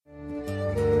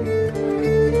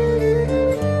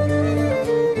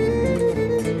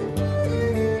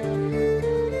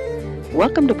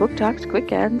Welcome to Book Talks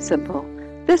Quick and Simple.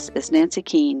 This is Nancy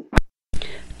Keene.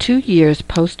 2 years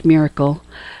post-miracle,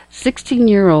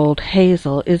 16-year-old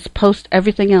Hazel is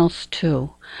post-everything else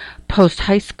too.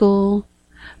 Post-high school,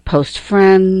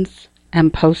 post-friends,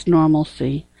 and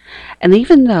post-normalcy. And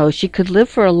even though she could live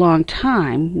for a long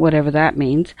time, whatever that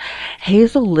means,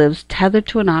 Hazel lives tethered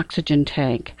to an oxygen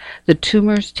tank, the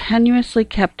tumors tenuously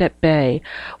kept at bay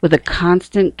with a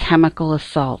constant chemical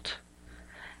assault.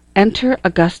 Enter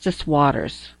Augustus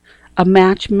Waters, a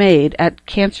match made at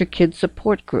Cancer Kids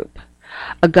Support Group.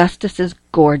 Augustus is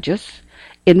gorgeous,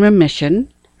 in remission,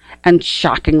 and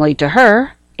shockingly to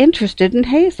her, interested in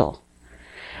Hazel.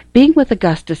 Being with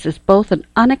Augustus is both an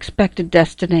unexpected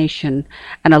destination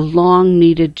and a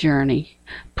long-needed journey,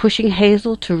 pushing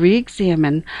Hazel to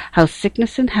re-examine how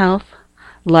sickness and health,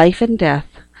 life and death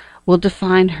will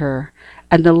define her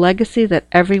and the legacy that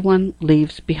everyone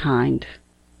leaves behind.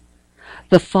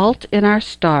 The Fault in Our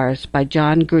Stars by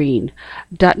John Green,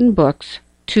 Dutton Books,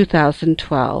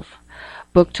 2012.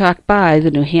 Book Talk by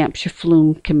the New Hampshire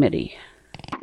Flume Committee.